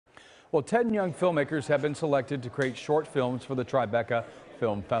Well, 10 young filmmakers have been selected to create short films for the Tribeca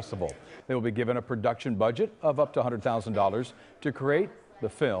Film Festival. They will be given a production budget of up to $100,000 to create the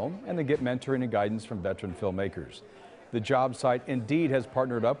film and then get mentoring and guidance from veteran filmmakers. The job site Indeed has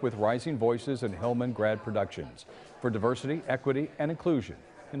partnered up with Rising Voices and Hillman Grad Productions for diversity, equity, and inclusion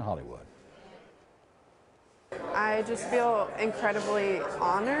in Hollywood. I just feel incredibly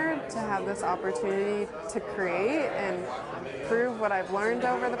honored to have this opportunity to create and prove what I've learned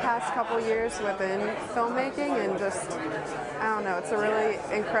over the past couple years within filmmaking, and just, I don't know, it's a really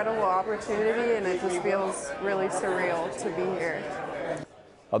incredible opportunity and it just feels really surreal to be here.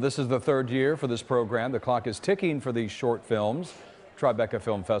 This is the third year for this program. The clock is ticking for these short films. Tribeca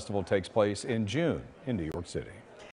Film Festival takes place in June in New York City.